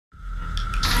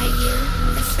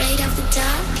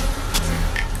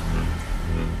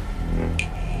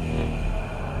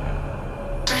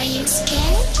you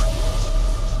scared?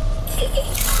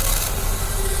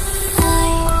 I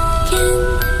can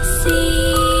see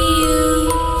you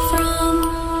from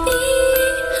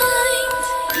behind.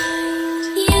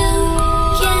 You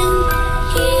can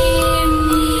hear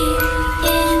me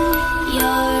in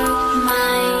your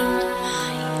mind.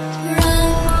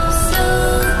 Run so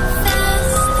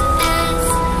fast as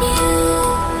you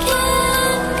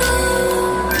can go.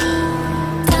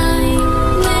 Time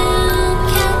will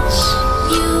catch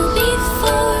you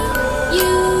before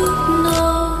you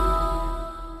know.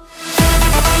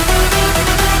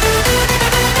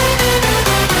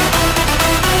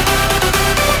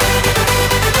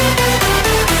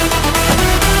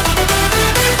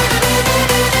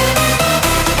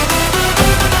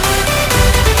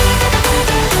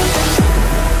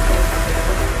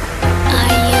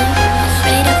 Are you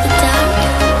afraid of the dark?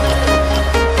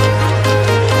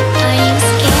 Are you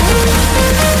scared?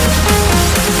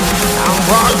 I'm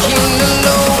walking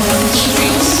alone, the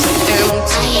streets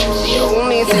empty. The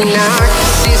only thing I can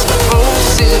see is my own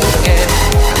silhouette.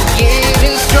 I'm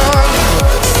getting stronger,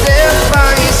 step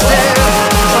by step.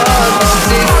 Heart is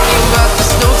ticking, but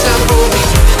there's no time for me.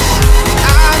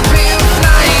 I've been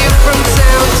flying from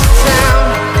town to town,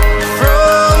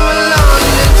 from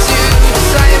London to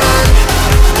Taiwan.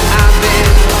 I've been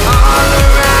all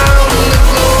around the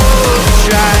globe,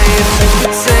 trying to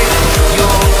protect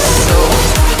your soul.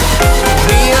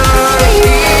 We are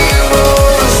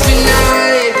heroes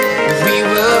tonight. We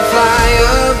will fly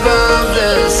above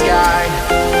the sky.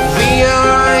 We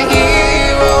are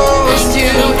heroes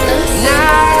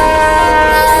tonight.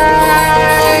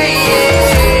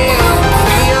 Yeah.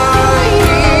 We are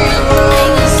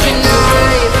heroes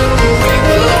tonight.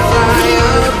 We will fly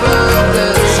above the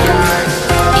sky.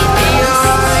 We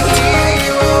are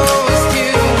heroes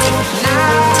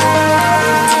tonight.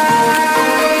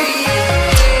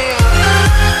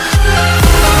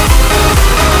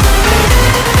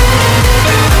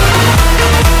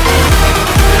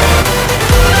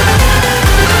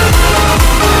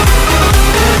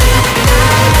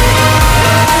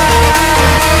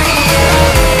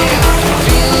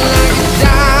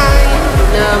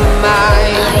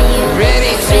 Dynamite,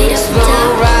 ready to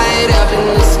explode right up in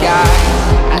the sky.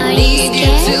 I need you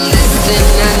to listen,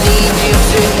 I need you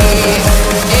to hear,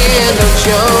 and don't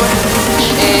show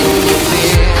any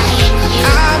fear.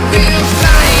 I've been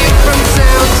flying from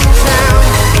town to town,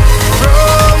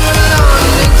 from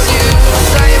London to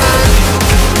Taiwan.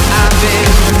 I've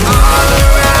been all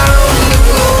around the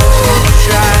globe,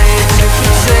 trying to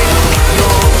protect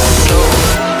your soul.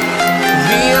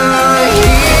 We are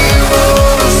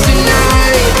heroes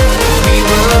tonight. We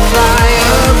will fly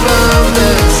above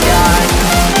the sky.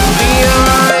 We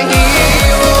are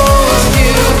heroes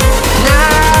tonight.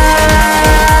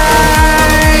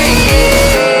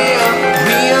 Yeah.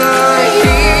 We are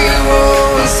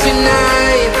heroes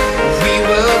tonight. We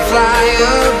will fly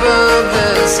above the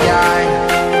sky.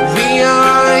 We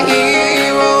are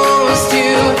heroes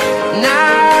tonight.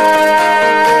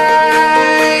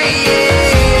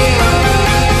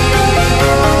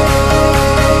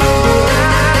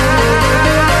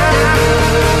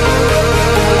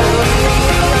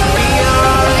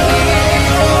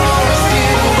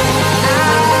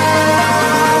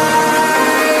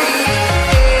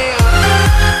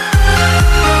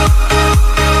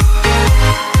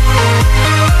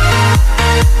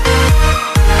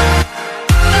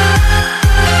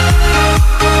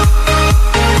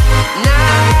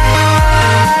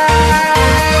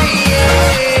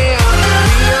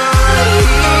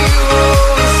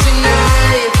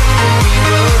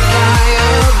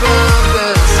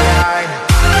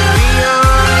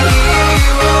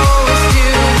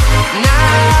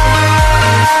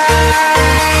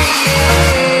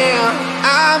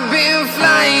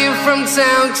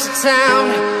 Town to town,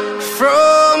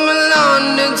 from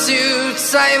London to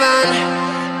Taiwan.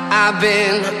 I've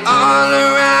been all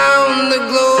around the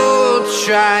globe,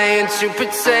 trying to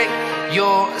protect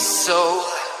your soul.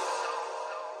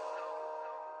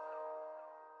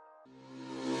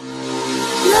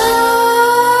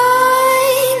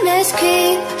 Nightmares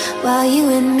creep while you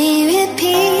and me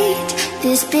repeat.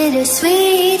 This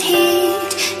bittersweet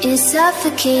heat is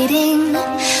suffocating.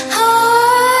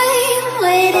 I'm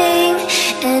waiting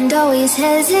and always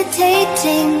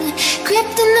hesitating.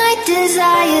 Kryptonite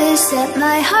desires set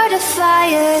my heart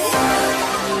afire.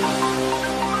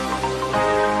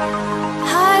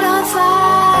 Heart on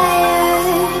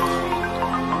fire.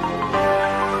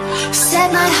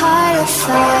 Set my heart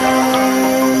afire.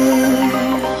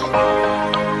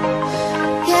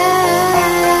 Yeah.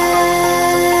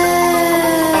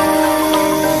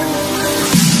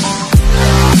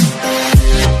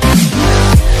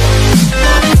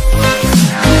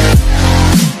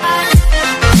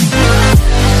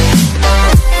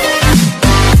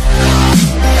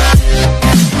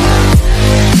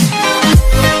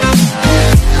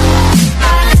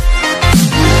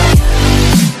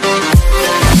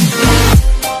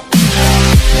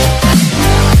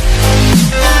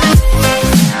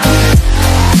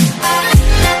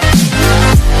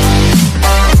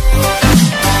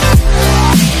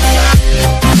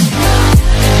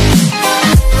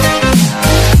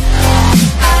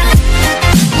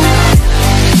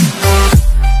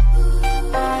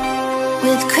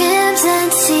 with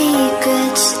crimson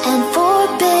secrets and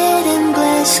forbidden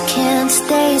bliss. Can't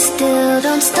stay still,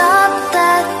 don't stop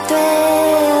that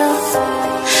thrill.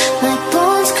 My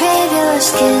bones crave your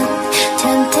skin,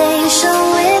 temptation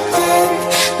within.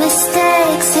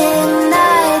 Mistakes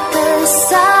ignite the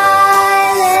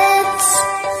silence.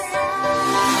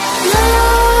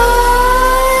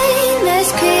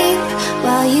 Nightmares creep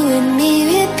while you and me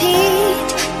repeat.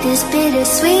 This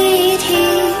bittersweet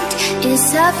heat is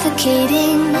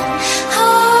suffocating.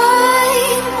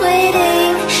 I'm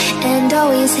waiting and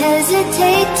always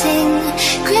hesitating.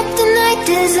 Kryptonite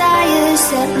desires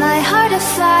set my heart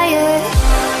afire.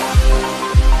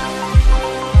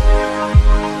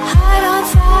 Heart on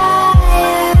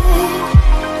fire.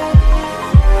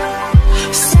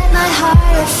 Set my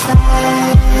heart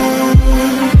afire.